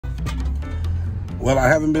Well, I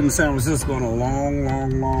haven't been to San Francisco in a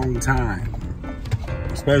long time,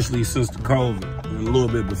 especially since the COVID and a little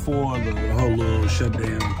bit before the whole little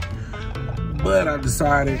shutdown. But I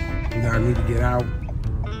decided I need to get out,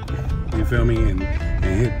 you feel me, and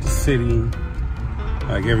hit the city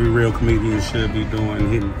like every real comedian should be doing,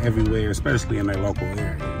 hitting everywhere, especially in their local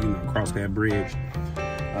area, you know, across that bridge.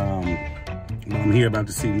 I'm here about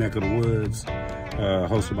to see Neck of the Woods,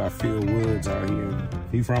 hosted by Phil Woods out here.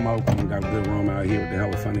 He from Oakland, got a good room out here with the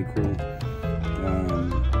Hella Funny crew.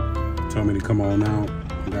 Told me to come on out.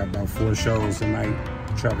 We got about 4 shows tonight.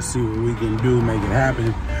 Try to see what we can do, make it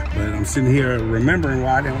happen. But I'm sitting here remembering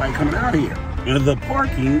why I didn't like coming out here. And the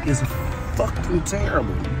parking is fucking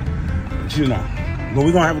terrible. But you know, but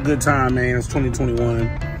we're gonna have a good time, man. It's 2021.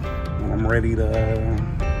 And I'm ready to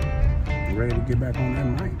get back on that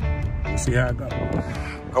night. We'll see how it goes.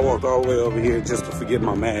 I walked all the way over here just to forget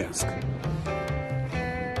my mask.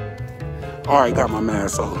 All right, got my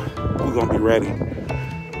mask on. We're gonna be ready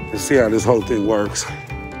and see how this whole thing works.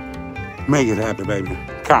 Make it happen, baby.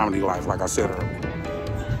 Comedy life, like I said earlier.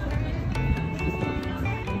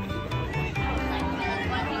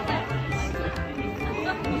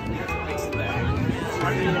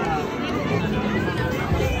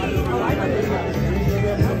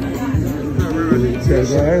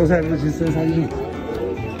 Hey, what's happening with you, sis? How you doing?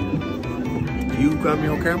 You got me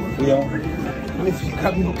on camera? Yeah. You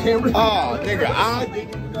got me on camera? Oh, nigga, I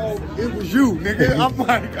didn't know it was you, nigga. I'm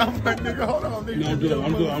like, nigga, hold on, nigga. No,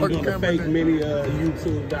 I'm doing a fake mini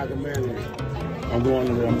YouTube documentary. I'm going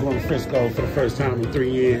to Frisco for the first time in 3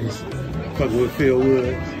 years. Fucking with Phil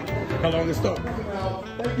Woods. How long it start?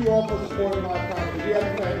 Thank you all for supporting my content. We have a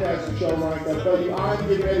fantastic show lined up. But I'm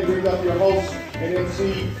getting ready to bring up your host and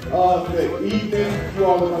MC of the evening. You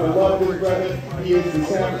all are going to love this brother. He is the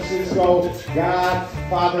San Francisco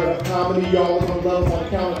godfather of comedy. Y'all are going to love him on the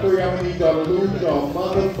count of 3. I'm going to need y'all to lose your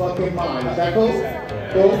motherfucking mind. Is that cool?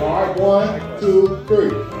 Cool. All right, 1, 2, 3.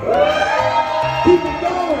 Keep it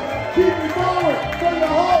going. Keep it going. For your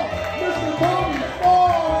host, Mr. Tony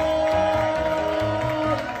Ford.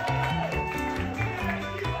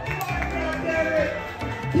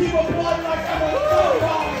 Keep applauding like I'm a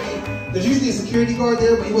There's usually a security guard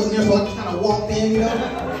there, but he wasn't there, so I just kind of walked in, you know?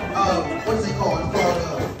 What is it called? It's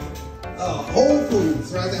called Whole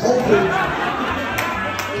Foods, right? Whole Foods.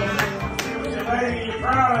 If you're lady, you're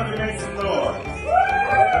proud of you, make some noise.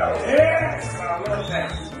 Yes, I love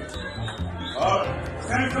that.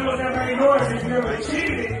 Santa Claus that made noise. If you ever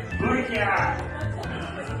cheated, blink your eye.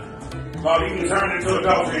 Oh, you can turn into a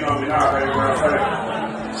dolphin on me now, baby girl.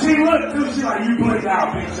 She looked through, she like, you blink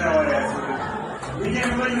out, bitch, your ass. We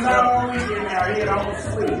getting blinks out all weekend now. He don't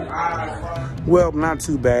sleep. Well, not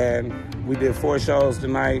too bad. We did 4 shows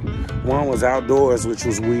tonight. One was outdoors, which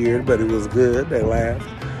was weird, but it was good. They laughed.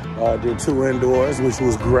 Did 2 indoors, which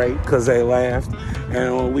was great because they laughed.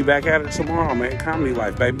 And we back at it tomorrow, man. Comedy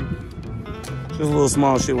life, baby. Just a little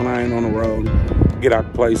small shit when I ain't on the road. Get out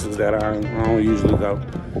to places that I don't usually go.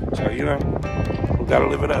 So, you know, we gotta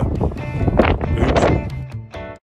live it up.